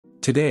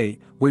Today,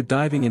 we're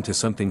diving into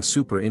something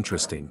super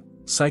interesting: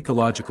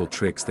 psychological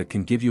tricks that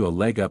can give you a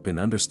leg up in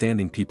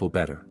understanding people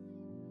better.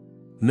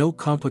 No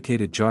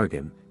complicated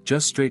jargon,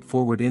 just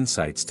straightforward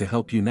insights to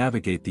help you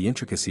navigate the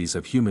intricacies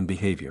of human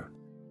behavior.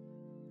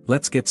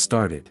 Let's get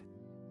started.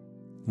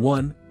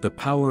 1. The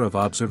power of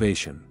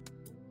observation.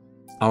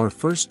 Our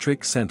first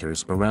trick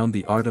centers around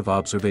the art of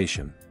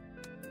observation.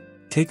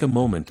 Take a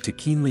moment to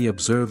keenly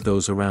observe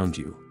those around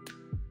you.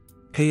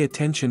 Pay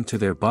attention to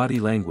their body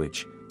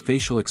language,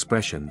 facial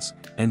expressions,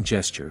 and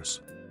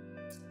gestures.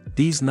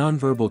 These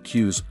nonverbal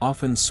cues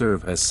often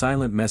serve as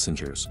silent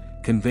messengers,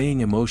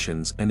 conveying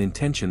emotions and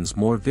intentions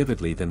more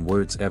vividly than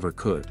words ever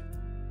could.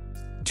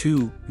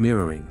 2.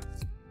 Mirroring.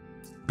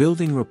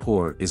 Building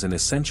rapport is an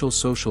essential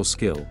social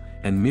skill,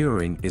 and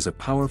mirroring is a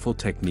powerful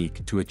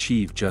technique to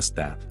achieve just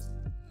that.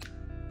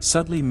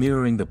 Subtly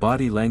mirroring the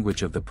body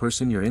language of the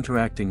person you're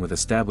interacting with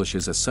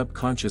establishes a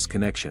subconscious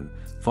connection,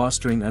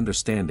 fostering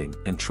understanding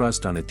and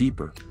trust on a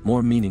deeper,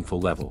 more meaningful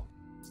level.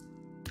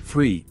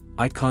 3.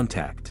 Eye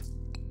contact.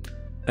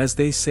 As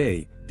they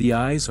say, the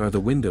eyes are the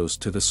windows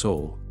to the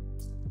soul.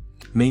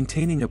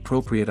 Maintaining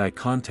appropriate eye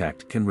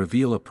contact can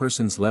reveal a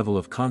person's level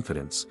of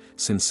confidence,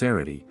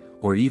 sincerity,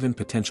 or even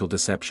potential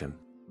deception.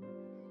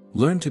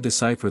 Learn to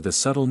decipher the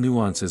subtle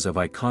nuances of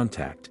eye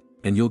contact,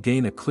 and you'll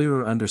gain a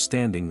clearer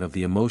understanding of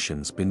the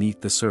emotions beneath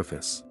the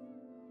surface.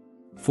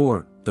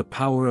 4. The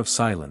power of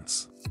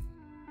silence.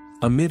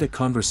 Amid a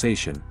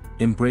conversation,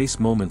 embrace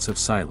moments of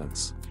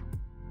silence.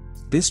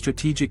 This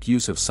strategic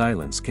use of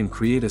silence can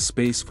create a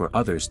space for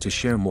others to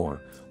share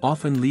more,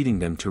 often leading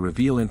them to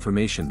reveal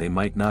information they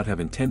might not have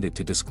intended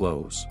to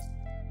disclose.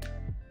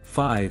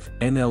 5.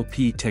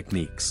 NLP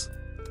techniques.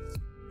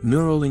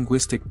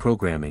 Neuro-linguistic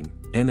programming,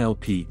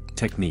 NLP,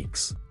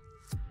 techniques.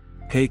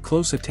 Pay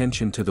close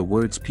attention to the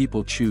words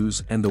people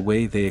choose and the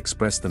way they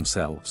express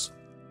themselves.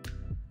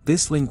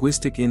 This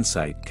linguistic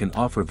insight can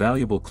offer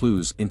valuable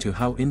clues into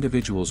how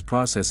individuals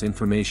process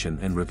information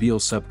and reveal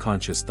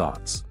subconscious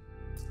thoughts.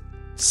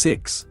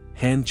 6.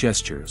 Hand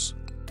gestures.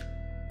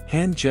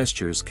 Hand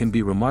gestures can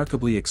be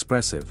remarkably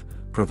expressive,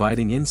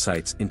 providing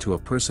insights into a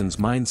person's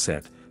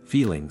mindset,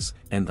 feelings,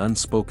 and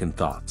unspoken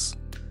thoughts.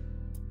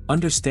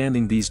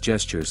 Understanding these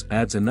gestures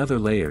adds another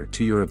layer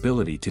to your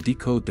ability to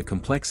decode the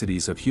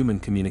complexities of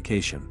human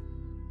communication.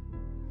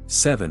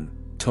 7.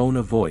 Tone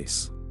of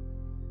voice.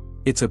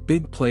 It's a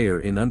big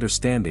player in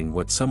understanding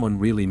what someone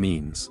really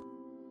means.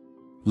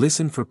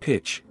 Listen for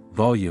pitch,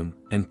 volume,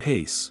 and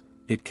pace.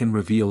 It can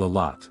reveal a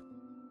lot.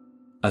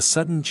 A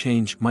sudden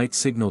change might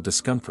signal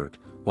discomfort,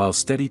 while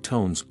steady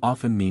tones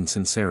often mean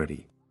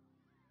sincerity.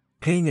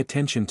 Paying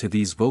attention to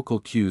these vocal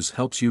cues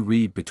helps you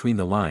read between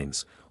the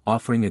lines,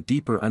 offering a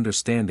deeper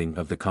understanding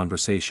of the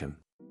conversation.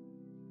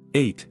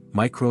 8.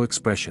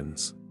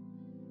 Microexpressions.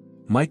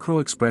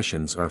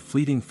 Microexpressions are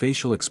fleeting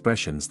facial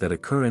expressions that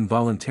occur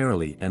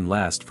involuntarily and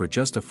last for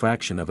just a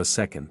fraction of a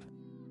second.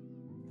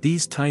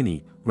 These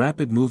tiny,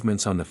 rapid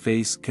movements on the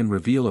face can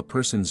reveal a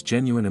person's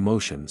genuine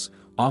emotions,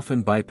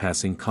 often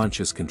bypassing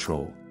conscious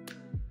control.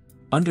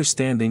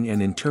 Understanding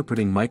and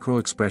interpreting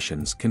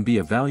microexpressions can be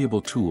a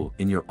valuable tool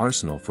in your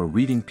arsenal for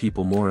reading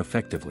people more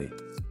effectively.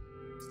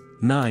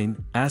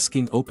 9.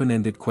 Asking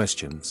open-ended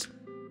questions.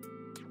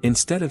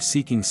 Instead of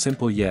seeking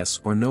simple yes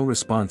or no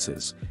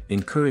responses,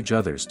 encourage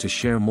others to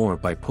share more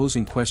by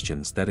posing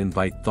questions that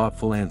invite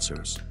thoughtful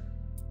answers.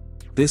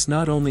 This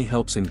not only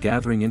helps in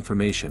gathering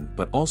information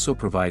but also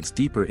provides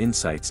deeper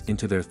insights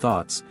into their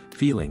thoughts,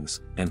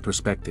 feelings, and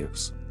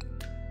perspectives.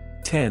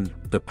 10.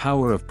 The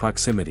power of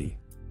proximity.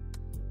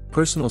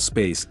 Personal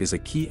space is a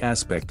key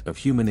aspect of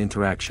human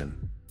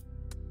interaction.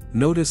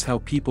 Notice how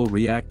people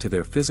react to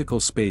their physical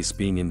space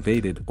being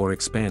invaded or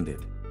expanded.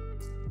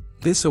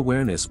 This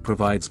awareness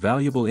provides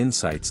valuable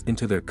insights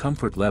into their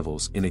comfort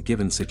levels in a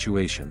given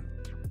situation.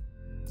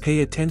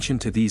 Pay attention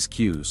to these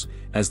cues,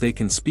 as they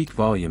can speak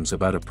volumes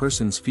about a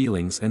person's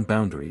feelings and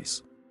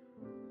boundaries.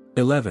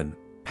 11.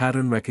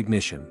 Pattern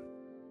recognition.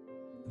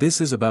 This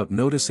is about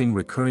noticing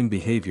recurring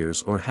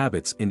behaviors or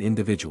habits in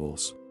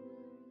individuals.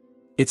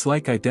 It's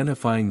like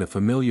identifying the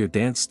familiar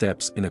dance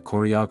steps in a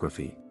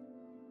choreography.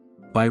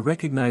 By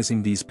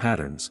recognizing these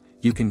patterns,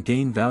 you can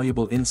gain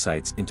valuable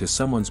insights into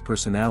someone's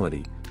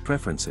personality,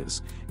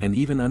 preferences, and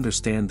even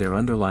understand their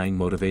underlying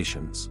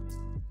motivations.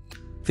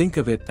 Think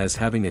of it as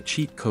having a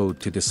cheat code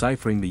to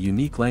deciphering the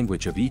unique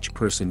language of each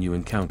person you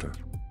encounter.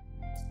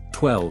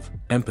 12.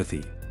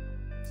 Empathy.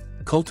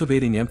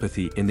 Cultivating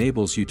empathy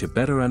enables you to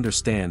better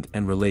understand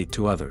and relate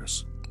to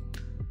others.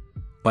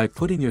 By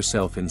putting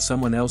yourself in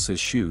someone else's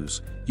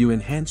shoes, you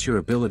enhance your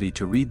ability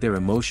to read their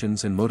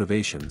emotions and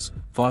motivations,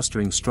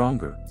 fostering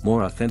stronger,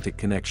 more authentic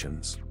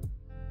connections.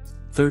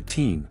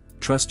 13.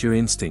 Trust your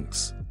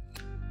instincts.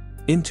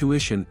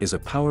 Intuition is a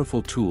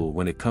powerful tool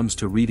when it comes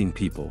to reading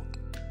people.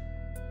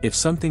 If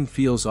something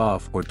feels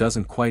off or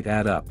doesn't quite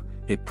add up,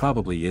 it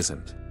probably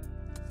isn't.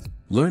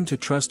 Learn to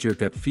trust your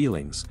gut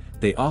feelings.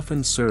 They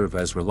often serve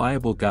as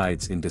reliable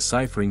guides in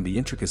deciphering the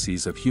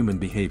intricacies of human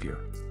behavior.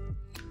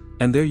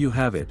 And there you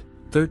have it,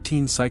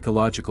 13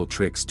 psychological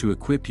tricks to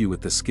equip you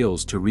with the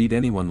skills to read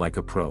anyone like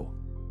a pro.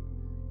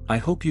 I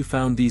hope you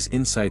found these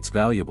insights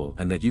valuable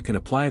and that you can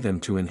apply them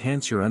to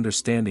enhance your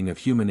understanding of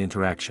human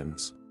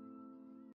interactions.